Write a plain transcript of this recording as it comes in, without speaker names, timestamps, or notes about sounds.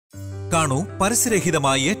കാണൂ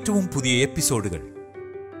പരസ്യരഹിതമായ ഏറ്റവും പുതിയ എപ്പിസോഡുകൾ.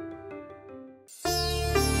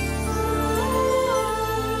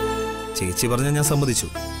 ചേച്ചി പറഞ്ഞാൽ ഞാൻ സമ്മതിച്ചു.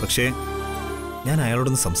 പക്ഷേ ഞാൻ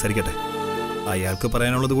അയാളോടൊന്ന് സംസാരിക്കട്ടെ. അയാൾക്ക്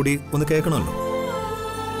പറയാനുള്ളത് കൂടി ഒന്ന് കേൾക്കണമല്ലോ.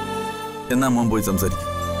 എന്നാ മോൻ പോയി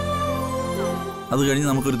സംസാരിക്കും. അത് കഴിഞ്ഞ്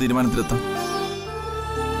നമുക്കൊരു തീരുമാനത്തിലെത്താം.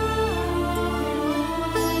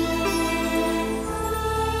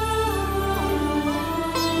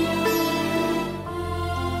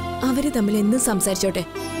 അവര് തമ്മിൽ എന്നും സംസാരിച്ചോട്ടെ.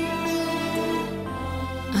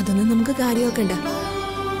 അതൊന്നും നമുക്ക് കാര്യമാക്കണ്ട.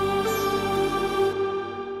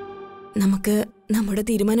 നമുക്ക് നമ്മുടെ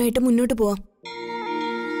തീരുമാനമായിട്ട് മുന്നോട്ട് പോവാം.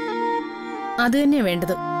 അത് തന്നെയാ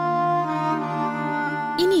വേണ്ടത്.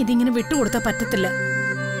 ഇനി ഇതിങ്ങനെ വിട്ടുകൊടുത്താൽ പറ്റത്തില്ല.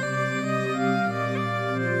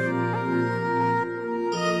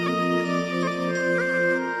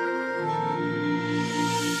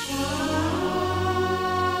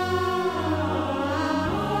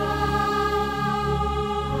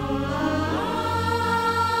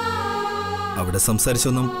 അവിടെ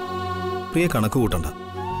സംസാരിച്ചൊന്നും പ്രിയ കണക്ക് കൂട്ടണ്ട.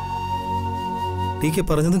 ടീക്ക്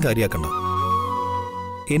പറഞ്ഞതും കാര്യാക്കണ്ട.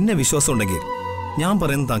 എന്നെ വിശ്വാസം ഉണ്ടെങ്കിൽ ഞാൻ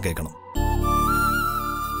പറയുന്നത് താൻ കേൾക്കണം.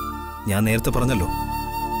 ഞാൻ നേരത്തെ പറഞ്ഞല്ലോ,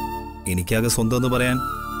 എനിക്കാകെ സ്വന്തം എന്ന് പറയാൻ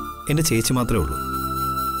എന്റെ ചേച്ചി മാത്രമേ ഉള്ളൂ.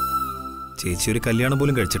 ചേച്ചി ഒരു കല്യാണം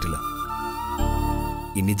പോലും കഴിച്ചിട്ടില്ല.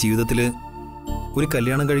 ഇനി ജീവിതത്തിൽ ഒരു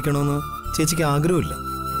കല്യാണം കഴിക്കണമെന്ന് ചേച്ചിക്ക് ആഗ്രഹമില്ല.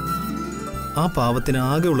 ആ പാവത്തിന്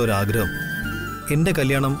ആകെയുള്ള ഒരു ആഗ്രഹം എന്റെ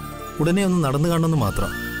കല്യാണം ഉടനെ ഒന്ന് നടന്നു കാണണമെന്ന്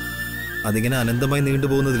മാത്രം. അതിങ്ങനെ അനന്തമായി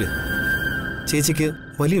നീണ്ടുപോകുന്നതിൽ ചേച്ചിക്ക്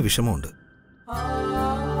വലിയ വിഷമമുണ്ട്.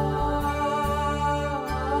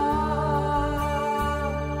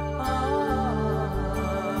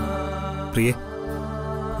 പ്രിയേ,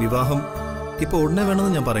 വിവാഹം ഇപ്പൊ ഉടനെ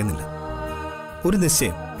വേണമെന്ന് ഞാൻ പറയുന്നില്ല. ഒരു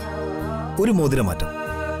നിശ്ചയം, ഒരു മോതിരമാറ്റം,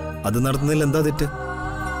 അത് നടത്തുന്നതിൽ എന്താ തെറ്റ്?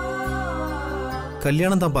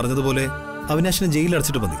 കല്യാണം താൻ പറഞ്ഞതുപോലെ അവിനാശിനെ ജയിലിൽ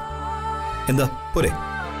അടച്ചിട്ട് മതി. എന്താ പോരെ?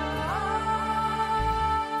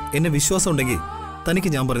 എന്നെ വിശ്വാസം ഉണ്ടെങ്കിൽ തനിക്ക്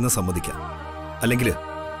ഞാൻ പറയുന്നത് സമ്മതിക്കാം. അല്ലെങ്കിൽ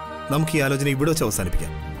നമുക്ക് ഈ ആലോചന ഇവിടെ വെച്ച്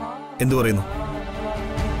അവസാനിപ്പിക്കാം. എന്തു പറയുന്നു?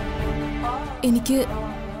 എനിക്ക്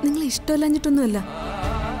നിങ്ങളെ ഇഷ്ടമല്ലാഞ്ഞിട്ടൊന്നുമല്ല.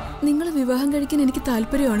 നിങ്ങളെ വിവാഹം കഴിക്കാൻ എനിക്ക്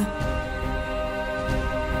താല്പര്യമാണ്.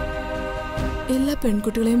 എല്ലാ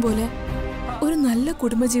പെൺകുട്ടികളെയും പോലെ ഒരു നല്ല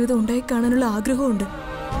കുടുംബജീവിതം ഉണ്ടായി കാണാനുള്ള ആഗ്രഹമുണ്ട്.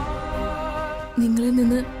 നിങ്ങളിൽ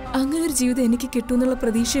നിന്ന് അങ്ങനെ ഒരു ജീവിതം എനിക്ക് കിട്ടുമെന്നുള്ള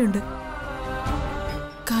പ്രതീക്ഷയുണ്ട്.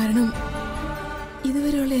 കാരണം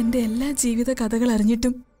ഇതുവരെയുള്ള എന്റെ എല്ലാ ജീവിത കഥകൾ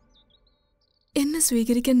അറിഞ്ഞിട്ടും എന്നെ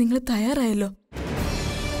സ്വീകരിക്കാൻ നിങ്ങൾ തയ്യാറായല്ലോ.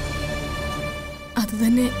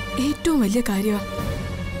 അതുതന്നെ ഏറ്റവും വലിയ കാര്യമാണ്.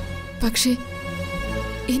 പക്ഷേ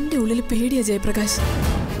എന്റെ ഉള്ളിൽ പേടിയാ ജയപ്രകാശ്.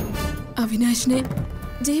 അവിനാശിനെ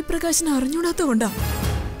ജയപ്രകാശിനെ അറിഞ്ഞൂടാത്തതുകൊണ്ടാ.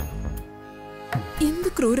 എന്ത്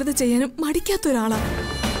ക്രൂരത ചെയ്യാനും മടിക്കാത്ത ഒരാളാ.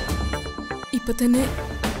 ഇപ്പൊ തന്നെ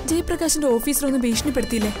ജയപ്രകാശിന്റെ ഓഫീസിലൊന്ന്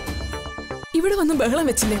ഭീഷണിപ്പെടുത്തിയില്ലേ? ഇവിടെ വന്ന് ബഹളം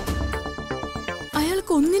വെച്ചില്ലേ?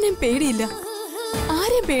 അയാൾക്ക് ഒന്നിനെയും പേടിയില്ല,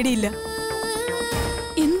 ആരെയും പേടിയില്ല.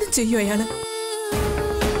 എന്ത് ചെയ്യും അയാള്?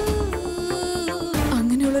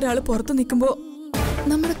 അങ്ങനെയുള്ള ഒരാള് പുറത്തു നിൽക്കുമ്പോ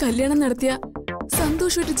നമ്മുടെ കല്യാണം നടത്തിയ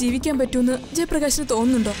സന്തോഷമായിട്ട് ജീവിക്കാൻ പറ്റുമെന്ന് ജയപ്രകാശിന്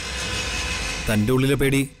തോന്നുന്നുണ്ടോ? തന്റെ ഉള്ളിലെ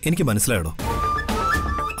പേടി എനിക്ക് മനസ്സിലായടോ.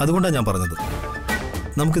 അതുകൊണ്ടാണ് ഞാൻ പറഞ്ഞത്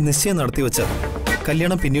നമുക്ക് നിശ്ചയം നടത്തി വെച്ച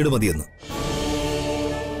കല്യാണം പിന്നീട് മതിയെന്ന്.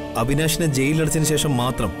 അവിനാശിനെ ജയിലിലടച്ചതിന് ശേഷം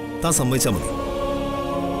മാത്രം താൻ സമ്മതിച്ചാൽ മതി.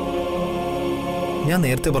 ഞാൻ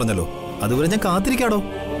നേരത്തെ പറഞ്ഞല്ലോ, അതുവരെ ഞാൻ കാത്തിരിക്കാടോ.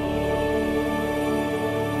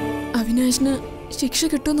 അവിനാശിന് ശിക്ഷ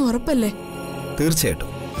കിട്ടുമെന്ന് ഉറപ്പല്ലേ? തീർച്ചയായിട്ടും.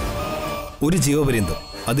 ഒരു ജീവപര്യന്തം,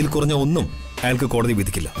 അതിൽ കുറഞ്ഞ ഒന്നും അയാൾക്ക് കോടതി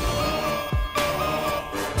വിധിക്കില്ല.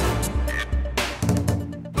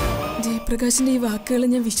 ജയപ്രകാശിന്റെ ഈ വാക്കുകൾ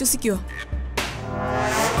ഞാൻ വിശ്വസിക്കുവോ?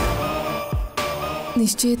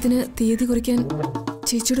 നിശ്ചയത്തിന് തീയതി കുറിക്കാൻ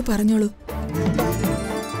ചേച്ചിയോട് പറഞ്ഞോളൂ.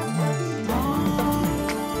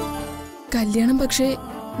 കല്യാണം പക്ഷേ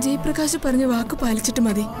ജയപ്രകാശ് പറഞ്ഞ വാക്ക് പാലിച്ചിട്ട്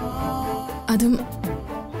മതി. അതും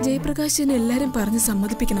ജയപ്രകാശിനെ എല്ലാരും പറഞ്ഞ്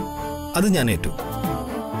സമ്മതിപ്പിക്കണം. അത് ഞാൻ ഏറ്റു.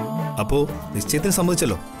 അപ്പോ നിശ്ചയത്തിന്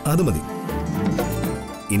സമ്മതിച്ചല്ലോ, അത് മതി.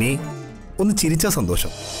 ഇനി ഒന്ന് ചിരിച്ചാ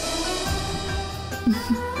സന്തോഷം.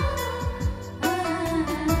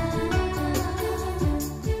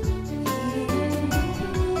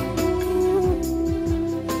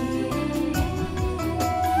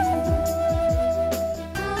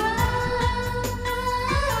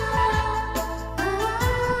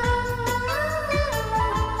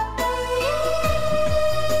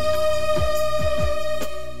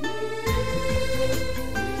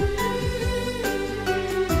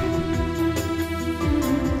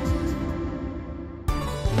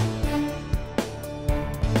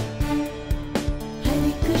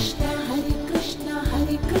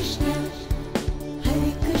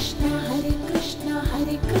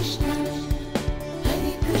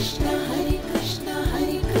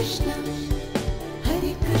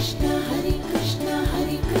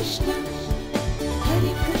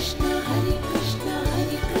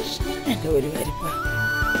 എന്റെ ഒരു വരിപ്പ.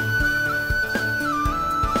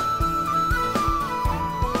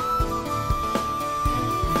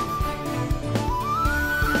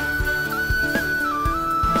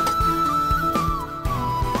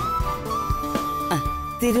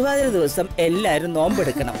 തിരുവാതിര ദിവസം എല്ലാരും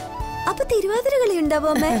നോമ്പെടുക്കണം. അപ്പൊ തിരുവാതിര കളി ഉണ്ടാവോ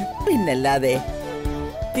അമ്മേ? പിന്നല്ലാതെ.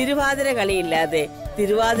 തിരുവാതിര കളിയില്ലാതെ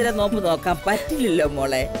തിരുവാതിര നോമ്പ് നോക്കാൻ പറ്റില്ലല്ലോ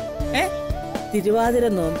മോളെ. തിരുവാതിര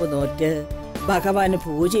നോമ്പ് നോറ്റ് ഭഗവാന്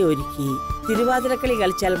പൂജ ഒരുക്കി തിരുവാതിരക്കളി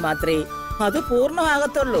കളിച്ചാൽ മാത്രമേ അത്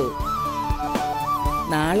പൂർണ്ണമാകത്തുള്ളൂ.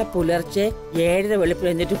 നാളെ പുലർച്ചെ 7:30 വെളുപ്പിന്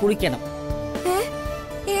എഴുന്നേറ്റ് കുളിക്കണം.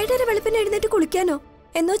 7:30 വെളുപ്പിന് എഴുന്നേറ്റ് കുളിക്കാനോ?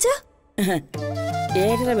 എന്നുവെച്ചാ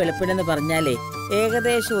 7:30 വെളുപ്പിനെന്ന് പറഞ്ഞാലേ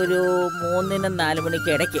ഏകദേശം ഒരു 3-4 മണിക്ക്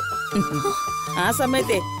ഇടയ്ക്ക്. ആ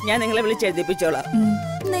സമയത്തെ ഞാൻ നിങ്ങളെ വിളിച്ചെഴുതിപ്പിച്ചോളാം.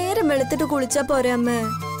 നേരം വെളുത്തിട്ട് കുളിച്ചാ പോരെ അമ്മേ?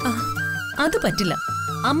 അത് പറ്റില്ല.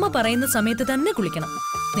 അമ്മ പറയുന്ന സമയത്ത് തന്നെ കുളിക്കണം.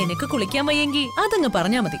 നിനക്ക് കുളിക്കാൻ വയ്യെങ്കിൽ അതങ്ങ്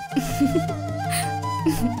പറഞ്ഞാ മതി.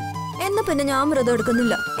 എന്നാ പിന്നെ ഞാൻ വ്രതം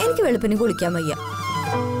എടുക്കുന്നില്ല. എനിക്ക് വെളുപ്പിന് കുളിക്കാൻ വയ്യ.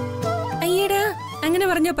 അയ്യടാ, അങ്ങനെ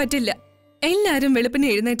പറഞ്ഞാ പറ്റില്ല. എല്ലാരും വെളുപ്പിന്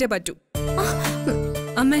എഴുന്നേറ്റേ പറ്റൂ.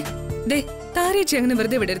 അമ്മേ, ദേ താരേച്ചി അങ്ങനെ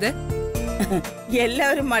വെറുതെ വിടരുത്.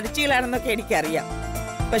 എല്ലാവരും മടിച്ചുകളാണെന്നൊക്കെ എനിക്കറിയാം.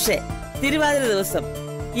 പക്ഷെ തിരുവാതിര ദിവസം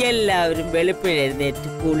എല്ലാവരും വെളുപ്പിന് എഴുന്നേറ്റ്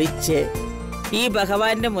കുളിച്ച് ഈ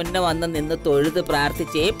ഭഗവാന്റെ മുന്നേ വന്ന് നിന്ന് തൊഴുത്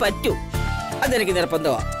പ്രാർത്ഥിച്ചേ പറ്റൂ. അതെനിക്ക്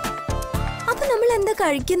നിർബന്ധമാണ്. അപ്പൊ നമ്മൾ എന്താ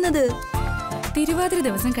കഴിക്കുന്നത്? തിരുവാതിര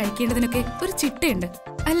ദിവസം കഴിക്കേണ്ടതിനൊക്കെ ഒരു ചിട്ടയുണ്ട്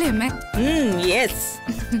അല്ലേ അമ്മേ? യെസ്.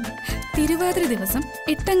 തിരുവാതിര ദിവസം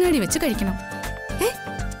എട്ടങ്ങാടി വെച്ച് കഴിക്കണം.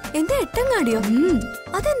 എന്താ എട്ടങ്ങാടിയോ?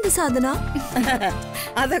 അതെന്ത് സാധന?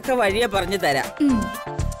 അതൊക്കെ വഴിയെ പറഞ്ഞു തരാം.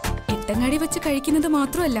 എട്ടങ്ങാടി വെച്ച് കഴിക്കുന്നത്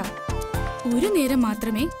മാത്രമല്ല, ഒരു നേരം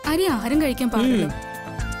മാത്രമേ അരി ആഹാരം കഴിക്കാൻ പാടുള്ളൂ.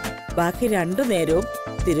 ബാക്കി 2 നേരവും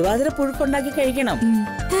തിരുവാതിര പുഴുക്കുണ്ടാക്കി കഴിക്കണം.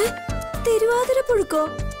 തിരുവാതിര പുഴുക്കോ?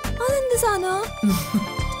 അതെന്ത് സാധന?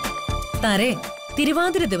 താരേ,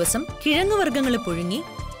 തിരുവാതിര ദിവസം കിഴങ്ങുവർഗ്ഗങ്ങൾ പുഴുങ്ങി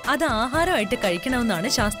അത് ആഹാരമായിട്ട് കഴിക്കണമെന്നാണ്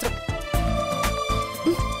ശാസ്ത്രം.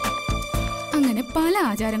 അങ്ങനെ പല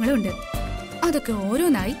ആചാരങ്ങളും ഉണ്ട്. അതൊക്കെ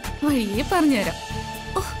ഓരോന്നായി വഴിയെ പറഞ്ഞുതരാം.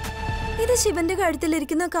 ഇത് ശിവന്റെ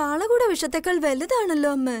കഴുത്തിലിരിക്കുന്ന കാളകൂട വിഷത്തേക്കാൾ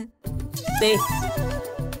വലുതാണല്ലോ അമ്മ.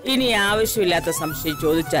 ഇനി ആവശ്യമില്ലാത്ത സംശയം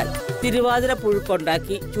ചോദിച്ചാൽ തിരുവാതിര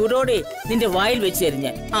പുഴുക്കുണ്ടാക്കി ചൂടോടെ നിന്റെ വായിൽ വെച്ച്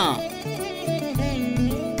തരിഞ്ഞാൽ.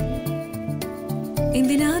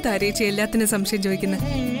 എന്തിനാ താരേച്ചി എല്ലാത്തിനും സംശയം ചോദിക്കുന്നത്?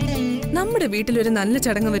 നമ്മുടെ വീട്ടിലൊരു നല്ല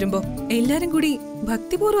ചടങ്ങ് വരുമ്പോ എല്ലാരും കൂടി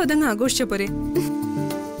ഭക്തിപൂർവ്വം അതങ്ങ് ആഘോഷിച്ച പോരെ?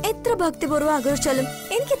 എത്ര ഭക്തിപൂർവ്വം ആഘോഷിച്ചാലും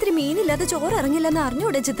എനിക്ക് ഇത്ര മീനില്ലാതെ ചോറ് ഇറങ്ങില്ലെന്ന്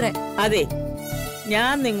അറിഞ്ഞൂടെ ചിത്രേ? അതെ,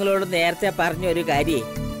 ഞാൻ നിങ്ങളോട് നേരത്തെ പറഞ്ഞ ഒരു കാര്യം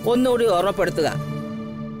ഒന്നുകൂടി ഓർമ്മപ്പെടുത്തുക.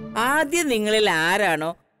 ആദ്യം നിങ്ങളിൽ ആരാണോ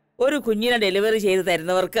ഒരു കുഞ്ഞിനെ ഡെലിവറി ചെയ്ത്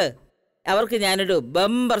തരുന്നവർക്ക് അവർക്ക് ഞാനൊരു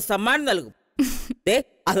ബമ്പർ സമ്മാനം നൽകും.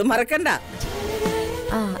 അത് മറക്കണ്ട.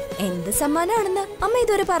 എന്ത് സമ്മാനാണെന്ന് അമ്മ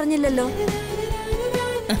ഇതുവരെ പറഞ്ഞില്ലല്ലോ.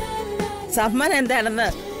 സമ്മാനം എന്താണെന്ന്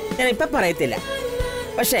ഞാൻ ഇപ്പൊ പറയത്തില്ല.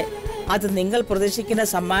 പക്ഷെ അത് നിങ്ങൾ പ്രതീക്ഷിക്കുന്ന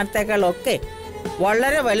സമ്മാനത്തെക്കാളൊക്കെ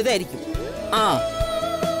വളരെ വലുതായിരിക്കും.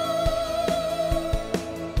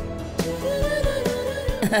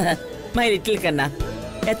 മൈ ലിറ്റിൽ കണ്ണ,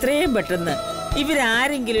 എത്രയും പെട്ടെന്ന്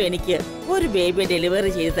ഇവരാരെങ്കിലും എനിക്ക് ഒരു ബേബി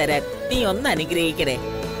ഡെലിവറി ചെയ്ത് തരാൻ നീ ഒന്ന് അനുഗ്രഹിക്കണേ.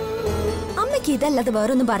 അമ്മയ്ക്ക് ഇതല്ലാതെ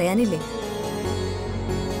വേറൊന്നും പറയാനില്ലേ?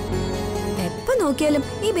 എപ്പോ നോക്കിയാലും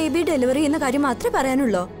ഈ ബേബി ഡെലിവറി ചെയ്യുന്ന കാര്യം മാത്രമേ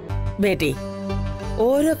പറയാനുള്ളൂ. ബേട്ടി,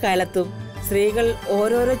 ഓരോ കാലത്തും സ്ത്രീകൾ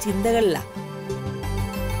ഓരോരോ ചിന്തകളില.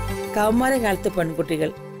 കൗമാരകാലത്ത് പെൺകുട്ടികൾ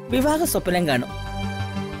വിവാഹ സ്വപ്നം കാണും.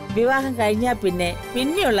 വിവാഹം കഴിഞ്ഞാൽ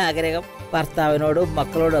പിന്നെയുള്ള ആഗ്രഹം ഭർത്താവിനോടും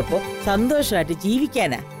മക്കളോടൊപ്പം സന്തോഷമായിട്ട്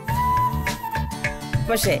ജീവിക്കാനാ.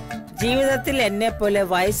 പക്ഷെ ജീവിതത്തിൽ എന്നെ പോലെ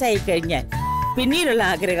വയസ്സായി കഴിഞ്ഞാൽ പിന്നീടുള്ള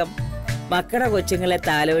ആഗ്രഹം മക്കളുടെ കൊച്ചുങ്ങളെ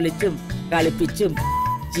താലോലിച്ചും കളിപ്പിച്ചും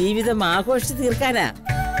ജീവിതം ആഘോഷിച്ചു തീർക്കാനാ.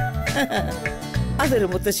 അതൊരു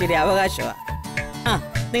മുത്തശ്ശിയുടെ അവകാശമാ.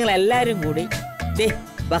 നിങ്ങൾ എല്ലാരും കൂടി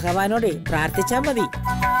ഭഗവാനോട് പ്രാർത്ഥിച്ചാ മതി.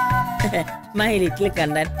 മൈ ലിറ്റിൽ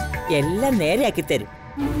കണ്ണൻ എല്ലാം നേരെയാക്കി തരും.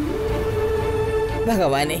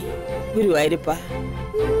 ഭഗവാനെ, ഗുരുവായൂരപ്പ,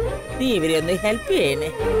 നീ ഇവരെ ഒന്ന് ഹെൽപ്പ്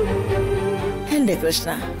ചെയ്യണേ എന്റെ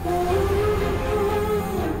കൃഷ്ണ.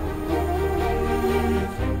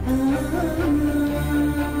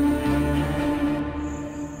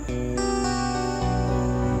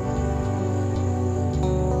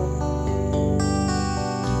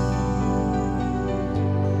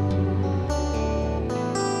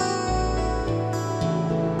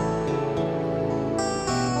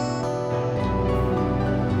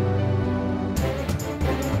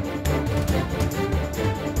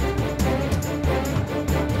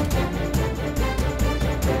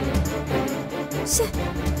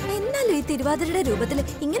 എന്നാലും ഈ തിരുവാതിരയുടെ രൂപത്തിൽ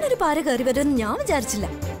ഇങ്ങനൊരു പാര കയറി വരുമെന്ന് ഞാൻ വിചാരിച്ചില്ല.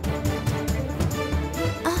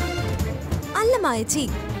 അല്ല മായച്ചി,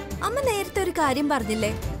 അമ്മ നേരത്തെ ഒരു കാര്യം പറഞ്ഞില്ലേ,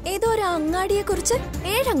 ഏതോ ഒരു അങ്ങാടിയെ കുറിച്ച്?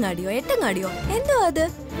 7 അങ്ങാടിയോ 8 അങ്ങാടിയോ എന്തോ അത്?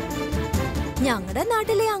 ഞങ്ങളുടെ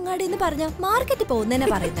നാട്ടിലെ അങ്ങാടി എന്ന് പറഞ്ഞ മാർക്കറ്റ് പോകുന്നതിനെ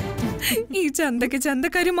പറയുന്നത്. ഈ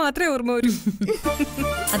ചന്തക്കാര് മാത്രമേ ഓർമ്മ വരൂ.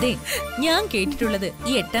 അതെ, ഞാൻ കേട്ടിട്ടുള്ളത്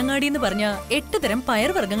ഈ 8 അങ്ങാടി എന്ന് പറഞ്ഞ 8 തരം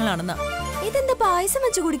പയർവർഗ്ഗങ്ങളാണെന്നാ. ഇതെന്താ പായസം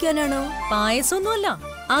വെച്ച് കുടിക്കാനാണോ? പായസമൊന്നുമല്ല,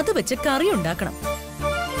 അത് വെച്ച് കറി ഉണ്ടാക്കണം.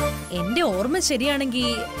 എന്റെ ഓർമ്മ ശരിയാണെങ്കിൽ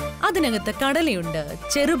അതിനകത്ത് കടലയുണ്ട്,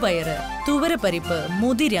 ചെറുപയറ്, തുവരപ്പരിപ്പ്,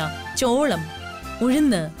 മുതിര, ചോളം,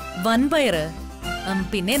 ഉഴുന്ന്, വൻപയറ്,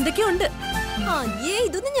 പിന്നെ എന്തൊക്കെയുണ്ട്. അയ്യേ,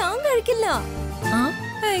 ഇതൊന്നും ഞാൻ കഴിക്കില്ല.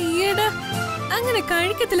 അയ്യടാ, അങ്ങനെ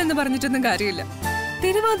കഴിക്കത്തില്ലെന്ന് പറഞ്ഞിട്ടൊന്നും കാര്യമില്ല.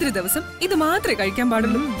 തിരുവാതിര ദിവസം ഇത് മാത്രമേ കഴിക്കാൻ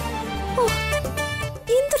പാടുള്ളൂ.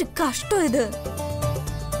 എന്തൊരു കഷ്ടോ ഇത്.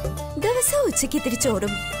 ദിവസവും ഉച്ചയ്ക്ക് ഇത്തിരി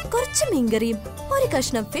ചോറും കുറച്ച് മീൻകറിയും ഒരു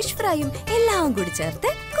കഷ്ണം ഫിഷ് ഫ്രൈയും എല്ലാം കൂടി ചേർത്ത്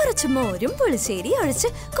കുറച്ച് മോരും പുളിശ്ശേരി ഒഴിച്ച്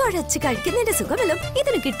കുഴച്ച് കഴിക്കുന്നതിന്റെ സുഖമെല്ലാം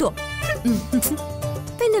ഇതിന് കിട്ടുമോ?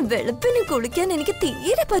 പിന്നെ വെളുപ്പിന് കുളിക്കാൻ എനിക്ക്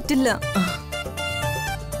തീരെ പറ്റില്ല.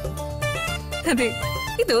 അതെ,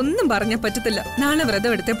 ഇതൊന്നും പറഞ്ഞ പറ്റത്തില്ല. നാളെ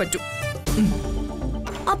വ്രതം എടുത്തേ പറ്റൂ.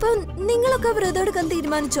 അപ്പൊ നിങ്ങളൊക്കെ വ്രതം എടുക്കാൻ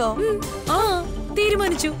തീരുമാനിച്ചോ?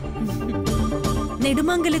 തീരുമാനിച്ചു.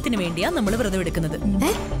 നെടുമംഗലത്തിന് വേണ്ടിയാ നമ്മൾ വ്രതം എടുക്കുന്നത്.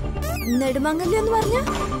 നെടുമംഗല്യം എന്ന് പറഞ്ഞ?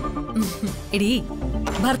 എടീ,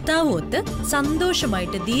 ഭർത്താവ് ഒത്ത്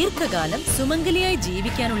സന്തോഷമായിട്ട് ദീർഘകാലം സുമംഗലിയായി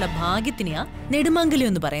ജീവിക്കാനുള്ള ഭാഗ്യത്തിനെയാ നെടുമംഗല്യം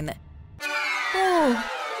എന്ന് പറയുന്നത്. ഓ,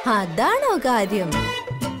 അതാണോ കാര്യം?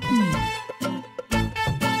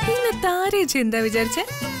 പിന്നെ താരേച്ചി എന്താ വിചാരിച്ചേ?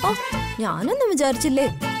 ഓ, ഞാനൊന്നും വിചാരിച്ചില്ലേ.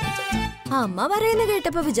 അമ്മ പറയുന്ന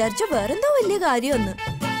കേട്ടപ്പോ വിചാരിച്ചു വേറെന്തോ വലിയ കാര്യമൊന്ന്.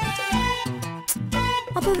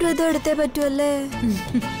 അപ്പൊ വ്രതം എടുത്തേ പറ്റുമല്ലേ?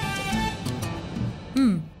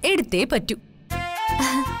 എടുത്തേ പറ്റൂ.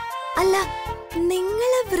 അല്ല,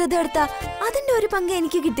 നിങ്ങളെ വ്രതം എടുത്താ അതിന്റെ ഒരു പങ്ക്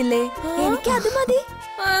എനിക്ക് കിട്ടില്ലേ? എനിക്ക് അത് മതി.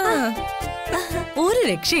 ഒരു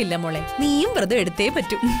രക്ഷയില്ല മോളെ, നീയും വ്രതം എടുത്തേ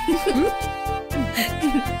പറ്റൂ.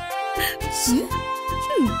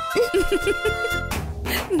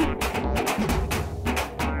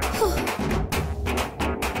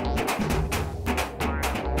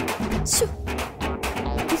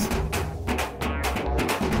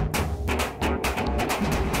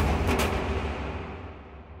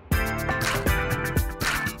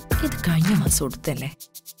 ഇത് കഴിഞ്ഞ മാസം കൊടുത്തല്ലേ,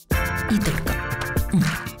 ഇതെടുക്കാം.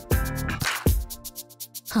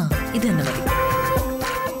 ഇത് തന്നെ മതി.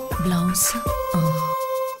 ബ്ലൗസ്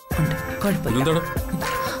ഉണ്ട്, കുഴപ്പമില്ല.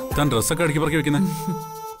 ഡ്രസ്സൊക്കെ അടുക്കി പറക്കി വെക്കുന്നേ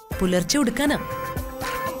പുലർച്ചെ ഉടുക്കാനാ.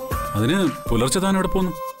 അതിന് പുലർച്ചെ താൻ എവിടെ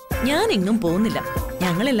പോന്നു? ഞാൻ എങ്ങും പോകുന്നില്ല.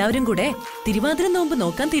 ഞങ്ങൾ എല്ലാവരും കൂടെ തിരുവാതിര നോമ്പ്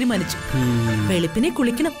നോക്കാൻ തീരുമാനിച്ചു. വെളുപ്പിനെ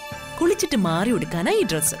കുളിക്കണം, കുളിച്ചിട്ട് മാറി ഉടുക്കാനാ ഈ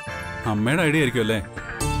ഡ്രസ്. അമ്മയുടെ ഐഡിയ ആയിരിക്കും അല്ലേ?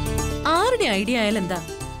 ആരുടെ ഐഡിയ ആയാലെന്താ?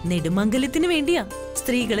 നെടുമംഗലത്തിന് വേണ്ടിയാ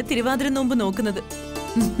സ്ത്രീകളെ തിരുവാതിര നോമ്പ് നോക്കുന്നത്.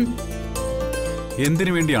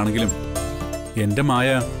 എന്തിനു വേണ്ടിയാണെങ്കിലും എന്റെ മായ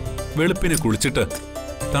വെളുപ്പിനെ കുളിച്ചിട്ട്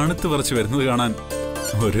തണുത്ത് വിറച്ച് വരുന്നത് കാണാൻ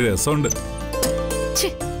ഒരു രസമുണ്ട്.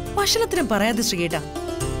 വഷളത്തരം പറയാതെ ശ്രീയേട്ട.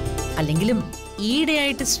 അല്ലെങ്കിലും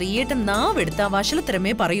ഈയിടെയായിട്ട് ശ്രീയേട്ടൻ നാവെടുത്ത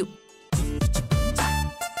വഷളത്തരമേ പറയൂ.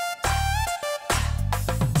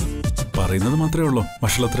 പറയുന്നത് മാത്രമേ ഉള്ളൂ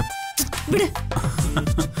വഷളത്തരം.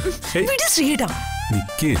 ശ്രീയേട്ട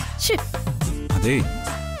നിക്ക്. അതെ,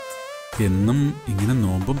 എന്നും ഇങ്ങനെ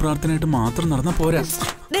നോമ്പും പ്രാർത്ഥനയായിട്ട് മാത്രം നടന്നാ പോരാ.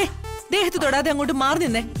 ദേഹത്ത് തൊടാതെ അങ്ങോട്ട് മാറി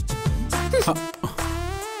നിന്നേ.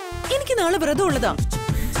 എനിക്ക് നാളെ വ്രതം ഉള്ളതാ.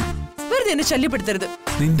 വെറുതെ എന്നെ ശല്യപ്പെടുത്തരുത്.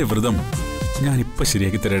 നിന്റെ വ്രതം ഞാൻ ഇപ്പൊ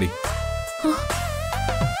ശരിയാക്കി തരാടി.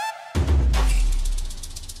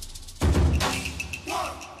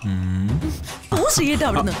 ഓ ശ്രീയേട്ട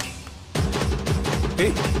അവിടുന്ന്.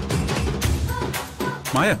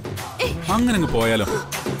 മായ, അങ്ങനെ അങ്ങ് പോയാലോ?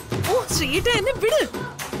 ഓ ശ്രീയേട്ട എന്നെ വിട്,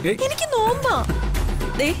 എനിക്ക് നോമ്പാ.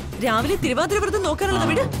 രാവിലെ തിരുവാതിര വ്രതം നോക്കാനുള്ള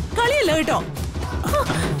വിട്, കളിയല്ല കേട്ടോ.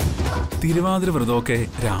 തിരുവാതിര വ്രതമൊക്കെ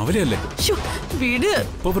രാവിലെ അല്ലേ? വീട്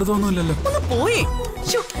ഇപ്പൊ വ്രതമൊന്നുമില്ലല്ലോ. ഒന്ന് പോയേ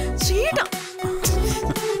ശ്രീയേട്ട.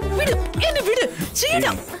 വിട് എന്നെ, വിട് ശ്രീയേട്ട,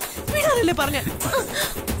 വിടാനല്ലേ പറഞ്ഞ.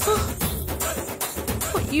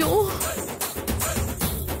 അയ്യോ,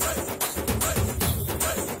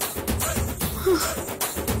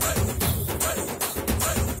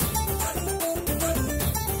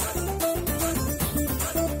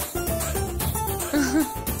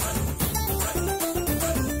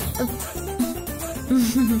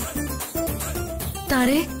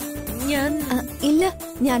 താരേ, ഞാൻ ഇല്ല,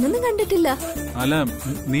 ഞാനൊന്നും കണ്ടിട്ടില്ല. അല്ല,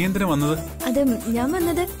 നീ എന്തിനാ വന്നത്? അത് ഞാൻ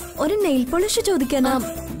വന്നത് ഒരു നെയിൽ പോളിഷ് ചോദിക്കാനാ.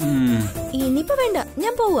 ഇനിയിപ്പോ വേണ്ട,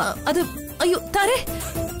 ഞാൻ പോവാ. അത് അയ്യോ താരേ,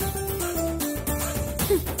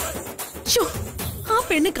 ആ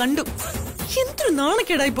പെണ്ണ് കണ്ടു. എന്തൊരു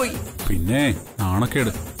നാണക്കേടായി പോയി. പിന്നെ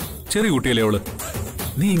നാണക്കേട്, ചെറിയ കുട്ടിയല്ലേ അവള്.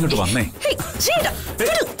 നീ ഇങ്ങോട്ട് വന്നേ.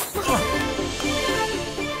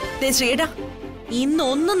 ശ്രീയേട്ടാ,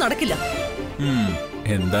 ഇന്നൊന്നും നടക്കില്ല.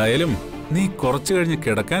 എന്തായാലും നീ കുറച്ചു കഴിഞ്ഞ്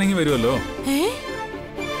കിടക്കാനെങ്കിൽ വരുമല്ലോ.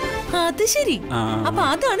 അത് ശരി. അപ്പൊ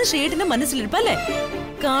അതാണ് ശ്രീയേട്ടന്റെ മനസ്സിലിരിപ്പ് അല്ലേ?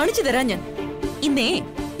 കാണിച്ചു തരാം ഞാൻ. ഇന്നേ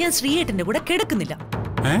ഞാൻ ശ്രീയേട്ടന്റെ കൂടെ കിടക്കുന്നില്ല.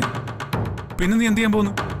 പിന്നെ നീ എന്ത് ചെയ്യാൻ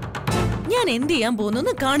പോകുന്നു? ഞാൻ എന്ത് ചെയ്യാൻ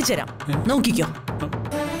പോകുന്നു കാണിച്ചു തരാം, നോക്കിക്കോ.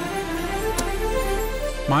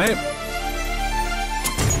 മായ,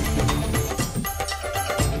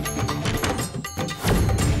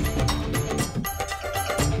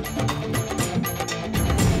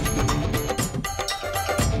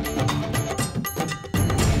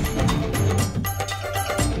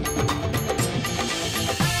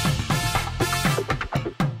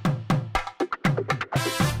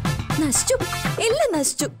 നശിച്ചു, എല്ലാം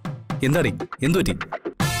നശിച്ചു. എന്താടി, എന്തു പറ്റി?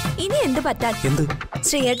 ഇനി എന്ത് പറ്റാൻ? എന്ത്?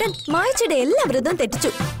 ശ്രീയേട്ടൻ മായച്ചിയുടെ എല്ലാ വ്രതം തെറ്റിച്ചു.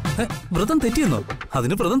 വ്രതം തെറ്റിയെന്നോ?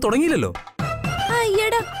 അതിന് വ്രതം തുടങ്ങിയില്ലല്ലോ.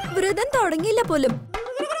 അയ്യടാ, വ്രതം തുടങ്ങിയില്ല പോലും.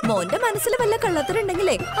 മോന്റെ മനസ്സിൽ വല്ല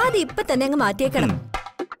കള്ളത്തരുണ്ടെങ്കിലേ അത് ഇപ്പൊ തന്നെ അങ്ങ് മാറ്റിയേക്കണം.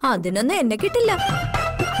 അതിനൊന്നും എന്നെ കിട്ടില്ല.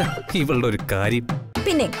 ഇവളുടെ ഒരു കാര്യം.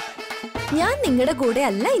 പിന്നെ ഞാൻ നിങ്ങളുടെ കൂടെ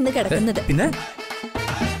അല്ല ഇന്ന് കിടക്കുന്നത്. പിന്നെ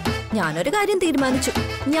ഞാനൊരു കാര്യം തീരുമാനിച്ചു.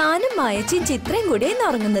 ഞാനും മായച്ചിയും ചിത്രയും കൂടി ഇന്ന്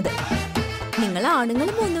ഉറങ്ങുന്നത്. നിങ്ങൾ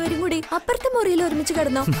ആണുങ്ങളും മൂന്നുപേരും കൂടി അപ്പുറത്തെ മുറിയിൽ ഒരുമിച്ച്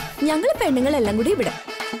കിടന്നോ. ഞങ്ങൾ പെണ്ണുങ്ങളെല്ലാം കൂടി ഇവിടെ.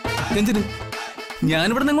 എന്തിന്?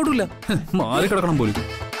 ഞാനിവിടെ അങ്ങോട്ടില്ല, മാറി കിടക്കണം പോലും.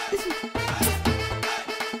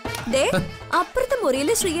 ദേ, അപ്പുറത്തെ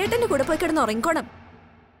മുറിയിൽ ശ്രീയേട്ടന്റെ കൂടെ പോയി കിടന്ന് ഉറങ്ങിക്കോണം.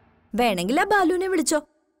 വേണമെങ്കിൽ ആ ബാലുവിനെ വിളിച്ചോ.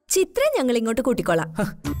 ചിത്ര ഞങ്ങൾ ഇങ്ങോട്ട് കൂട്ടിക്കോളാം.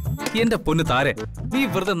 എന്റെ പൊന്ന് താരെ, നീ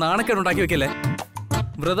വെറുതെ നാണക്കേടുണ്ടാക്കി വെക്കല്ലേ.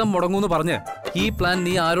 വ്രതം മുടങ്ങൂന്ന് പറഞ്ഞ് ഈ പ്ലാൻ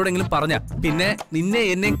നീ ആരോടെങ്കിലും പറഞ്ഞ പിന്നെ നിന്നെ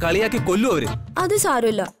എന്നെയും കളിയാക്കി കൊല്ലു അവര്. അത്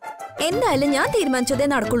സാരമില്ല, എന്തായാലും ഞാൻ തീരുമാനിച്ചതേ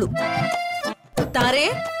നടക്കുള്ളൂ. താരേ,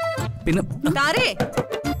 പിന്നെ താരേ,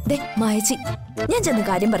 ദേ മായച്ചി, ഞാൻ ചെന്ന്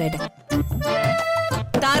കാര്യം പറയട്ടെ.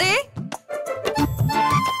 താരേ,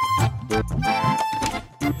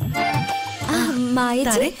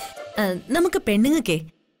 മായച്ചി, നമുക്ക് പെണ്ണുങ്ങൾക്കേ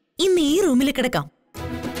ഇന്ന് ഈ റൂമിൽ കിടക്കാം.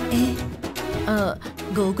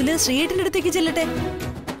 ഗോകുല് ശ്രീയേട്ടന്റെ അടുത്തേക്ക് ചെല്ലട്ടെ.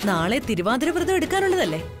 നാളെ തിരുവാതിര വ്രതം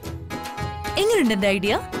എടുക്കാനുള്ളതല്ലേ. എങ്ങനെയുണ്ട് എന്റെ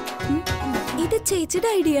ഐഡിയ? ഇത് ചേച്ചിയുടെ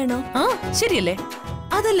ഐഡിയ ആണോ? ആ, ശരിയല്ലേ?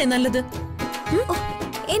 അതല്ലേ നല്ലത്.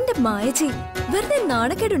 എന്റെ മായച്ചി, വെറുതെ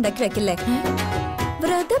നാണക്കേടുണ്ടാക്കി വെക്കില്ലേ.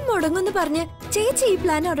 വ്രതം മുടങ്ങുന്ന് പറഞ്ഞ് ചേച്ചി ഈ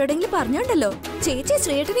പ്ലാൻ അവരോടെങ്കിലും പറഞ്ഞോണ്ടല്ലോ. ചേച്ചി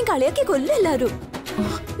ശ്രീയേട്ടനെ കളിയാക്കി കൊല്ലും എല്ലാരും.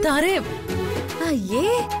 താരേ, അയ്യേ,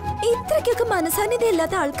 ഇത്രയ്ക്കൊക്കെ മനസാന്നിധ്യം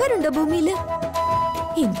ഇല്ലാത്ത ആൾക്കാരുണ്ടോ ഭൂമിയില്?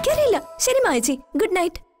 എനിക്കറിയില്ല. ശരി മായച്ചി, ഗുഡ്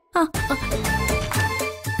നൈറ്റ്. ആ,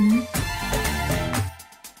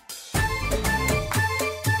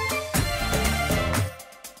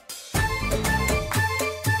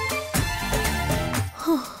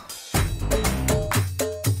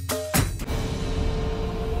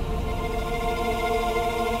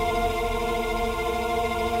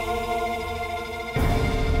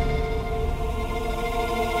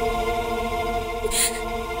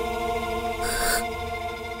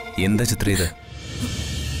 എന്താ ചിത്ര ഇത്?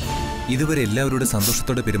 ഇതുവരെ എല്ലാവരോടും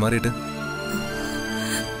സന്തോഷത്തോടെ പെരുമാറിയിട്ട്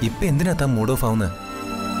ഇപ്പൊ എന്തിനാ താൻ മൂഡ് ഓഫ് ആവുന്നത്?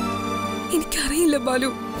 എനിക്കറിയില്ല ബാലു,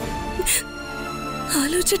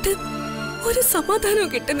 ആലോചിച്ചിട്ട് ഒരു സമാധാനവും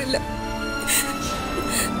കിട്ടുന്നില്ല.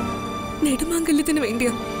 നെടുമാങ്കല്യത്തിന്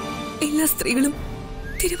വേണ്ടിയാ എല്ലാ സ്ത്രീകളും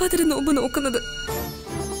തിരുവാതിര നോമ്പ് നോക്കുന്നത്.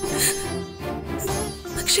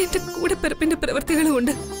 പക്ഷെ എന്റെ കൂടെ പിറപ്പിന്റെ പ്രവൃത്തികൾ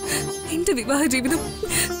കൊണ്ട് എന്റെ വിവാഹ ജീവിതം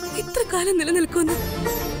ഇത്ര കാലം നിലനിൽക്കുമെന്ന്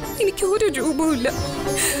എനിക്ക് ഒരു രൂപവും ഇല്ല.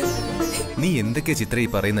 നീ എന്തൊക്കെയാ ചിത്ര ഈ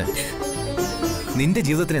പറയുന്നത്? നിന്റെ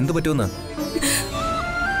ജീവിതത്തിന് എന്ത് പറ്റുമെന്നാ?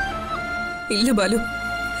 ഇല്ല ബാലു,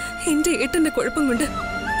 എന്റെ ഏട്ടന്റെ കുഴപ്പം കൊണ്ട്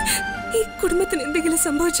ഈ കുടുംബത്തിന് എന്തെങ്കിലും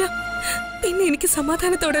സംഭവിച്ചാ പിന്നെ എനിക്ക്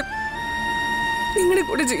സമാധാനത്തോടെ നിങ്ങളുടെ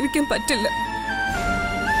കൂടെ ജീവിക്കാൻ പറ്റില്ല.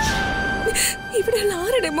 ഇവിടെയുള്ള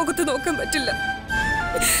ആരുടെ മുഖത്ത് നോക്കാൻ പറ്റില്ല.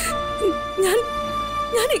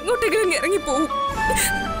 ഞാൻ എങ്ങോട്ടെങ്കിലും ഇറങ്ങിപ്പോവും.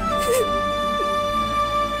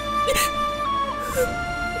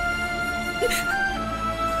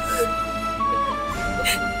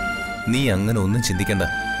 നീ അങ്ങനെ ഒന്നും ചിന്തിക്കണ്ട.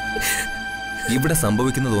 ഇവിടെ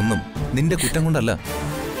സംഭവിക്കുന്നതൊന്നും നിന്റെ കുറ്റം കൊണ്ടല്ല.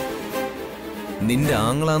 നിന്റെ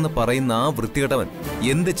ആങ്ങളാന്ന് പറയുന്ന ആ വൃത്തികെട്ടവൻ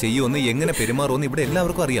എന്ത് ചെയ്യുമെന്ന് എങ്ങനെ പെരുമാറുമെന്ന് ഇവിടെ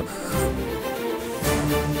എല്ലാവർക്കും അറിയാം.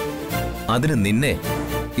 അതിന് നിന്നെ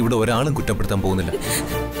ഇവിടെ ഒരാളും കുറ്റപ്പെടുത്താൻ പോകുന്നില്ല.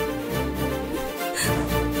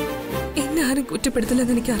 എന്നെ ആരും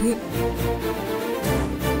കുറ്റപ്പെടുത്തില്ലെന്ന് എനിക്കറിയാം.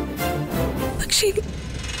 പക്ഷേ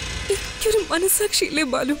എനിക്കൊരു മനസാക്ഷിയില്ലേ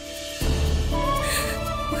ബാലു?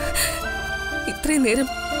 ഇത്രയും നേരം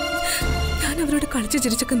ഞാൻ അവരോട് കളിച്ചു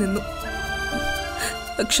ചിരിച്ചൊക്കെ നിന്നു.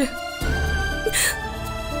 പക്ഷെ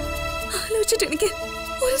ആലോചിച്ചിട്ട് എനിക്ക്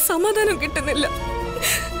ഒരു സമാധാനം കിട്ടുന്നില്ല.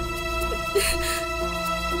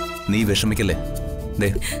 നീ വിഷമിക്കല്ലേ. ദേ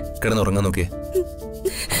കിടന്നുറങ്ങാൻ നോക്കിയേ.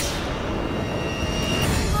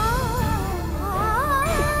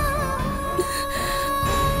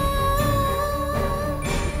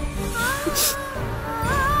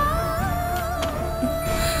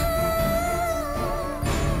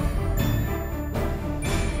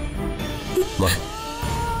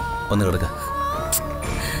 ഒന്ന് കിടക്ക.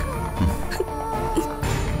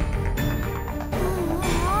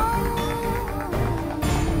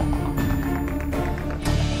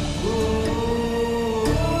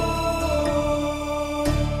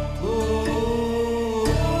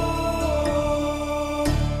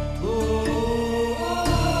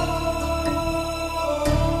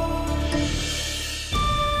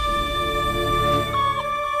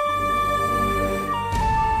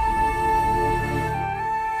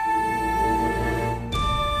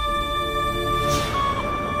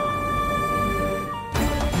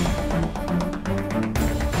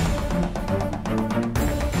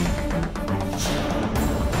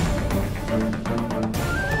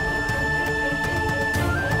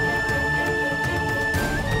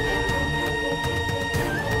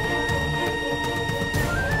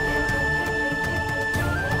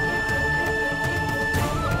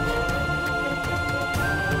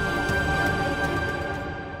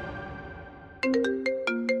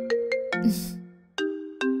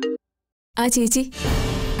 ആ ചേച്ചി,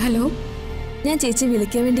 ഹലോ. ഞാൻ ചേച്ചി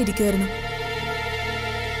വിളിക്കാൻ വേണ്ടി ഇരിക്കുമായിരുന്നു.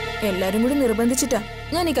 എല്ലാരും കൂടി നിർബന്ധിച്ചിട്ടാ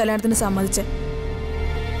ഞാൻ ഈ കല്യാണത്തിന് സമ്മതിച്ചേ.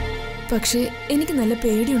 പക്ഷേ എനിക്ക് നല്ല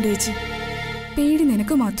പേടിയുണ്ട് ചേച്ചി. പേടി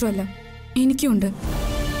നിനക്ക് മാത്രമല്ല, എനിക്കുണ്ട്.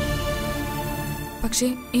 പക്ഷേ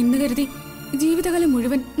എന്ന് കരുതി ജീവിതകാലം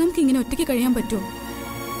മുഴുവൻ നമുക്കിങ്ങനെ ഒറ്റയ്ക്ക് കഴിയാൻ പറ്റുമോ?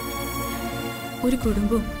 ഒരു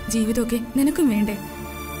കുടുംബവും ജീവിതമൊക്കെ നിനക്കും വേണ്ടേ?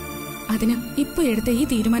 അതിന് ഇപ്പൊ എടുത്ത ഈ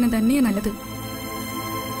തീരുമാനം തന്നെയാ നല്ലത്.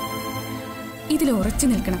 ഇതിൽ ഉറച്ചു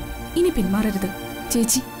നിൽക്കണം, ഇനി പിന്മാറരുത്.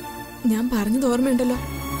 ചേച്ചി, ഞാൻ പറഞ്ഞത് ഓർമ്മയുണ്ടല്ലോ,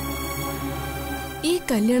 ഈ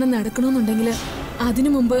കല്യാണം നടക്കണമെന്നുണ്ടെങ്കിൽ അതിനു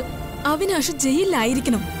മുമ്പ് അവിനാഷ്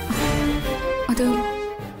ജയിലിലായിരിക്കണം. അത്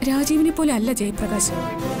രാജീവിനെ പോലെ അല്ല ജയപ്രകാശ്.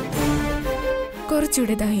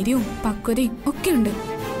 കുറച്ചുകൂടെ ധൈര്യവും പക്വതയും ഒക്കെ ഉണ്ട്.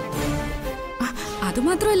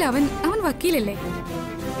 അതുമാത്രമല്ല, അവൻ വക്കീലല്ലേ.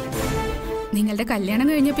 നിങ്ങളുടെ കല്യാണം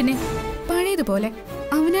കഴിഞ്ഞ പിന്നെ പഴയതുപോലെ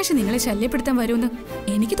അവിനാഷ് നിങ്ങളെ ശല്യപ്പെടുത്താൻ വരുമെന്ന്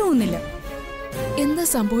എനിക്ക് തോന്നുന്നില്ല. എന്താ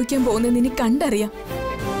സംഭവിക്കാൻ പോകുന്നതെന്ന് ഇനി കണ്ടറിയാം.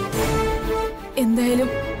 എന്തായാലും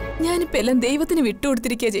ഞാനിപ്പോ എല്ലാം ദൈവത്തിന്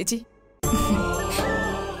വിട്ടുകൊടുത്തിരിക്കുക ചേച്ചി.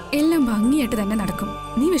 എല്ലാം ഭംഗിയായിട്ട് തന്നെ നടക്കും,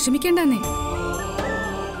 നീ വിഷമിക്കേണ്ടെന്നേ.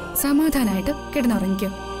 സമാധാനായിട്ട്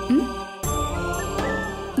കിടന്നുറങ്ങിക്കോ.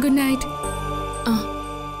 Good night. ആ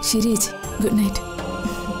ശരി ചേച്ചി, ഗുഡ് നൈറ്റ്.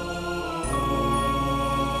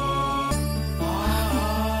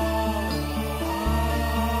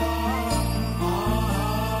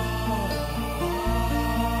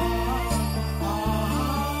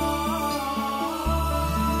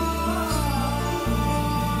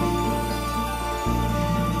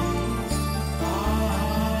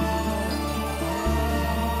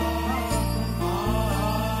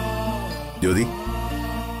 ജ്യോതി,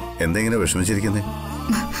 എന്തെങ്ങനെ വിഷമിച്ചിരിക്കുന്നേ?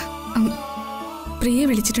 പ്രിയ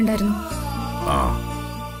വിളിച്ചിട്ടുണ്ടായിരുന്നു. ആ,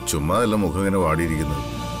 ചുമ്മാ അല്ല മുഖം ഇങ്ങനെ വാടിയിരിക്കുന്നത്.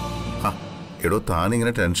 എടോ,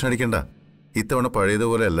 താനിങ്ങനെ ടെൻഷൻ അടിക്കണ്ട. ഇത്തവണ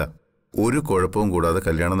പഴയതുപോലെ അല്ല, ഒരു കുഴപ്പവും കൂടാതെ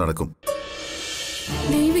കല്യാണം നടക്കും.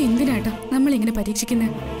 ദൈവം എന്തിനാട്ടാ നമ്മളിങ്ങനെ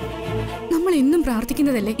പരീക്ഷിക്കുന്നത്? നമ്മൾ എന്നും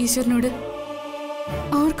പ്രാർത്ഥിക്കുന്നതല്ലേ ഈശ്വരനോട്.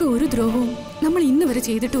 ആർക്കും ഒരു ദ്രോഹവും നമ്മൾ ഇന്ന് വരെ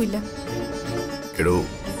ചെയ്തിട്ടുമില്ല. എടോ,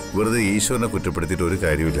 വെറുതെ ഈശ്വരനെ കുറ്റപ്പെടുത്തിയിട്ട് ഒരു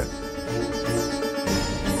കാര്യമില്ല.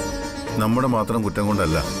 നമ്മുടെ മാത്രം കുറ്റം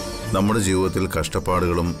കൊണ്ടല്ല നമ്മുടെ ജീവിതത്തിൽ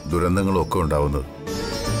കഷ്ടപ്പാടുകളും ദുരന്തങ്ങളും ഒക്കെ ഉണ്ടാവുന്നത്.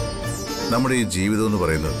 നമ്മുടെ ഈ ജീവിതം എന്ന്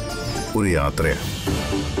പറയുന്നത് ഒരു യാത്രയാണ്.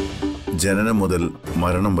 ജനനം മുതൽ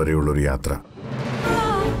മരണം വരെയുള്ളൊരു യാത്ര.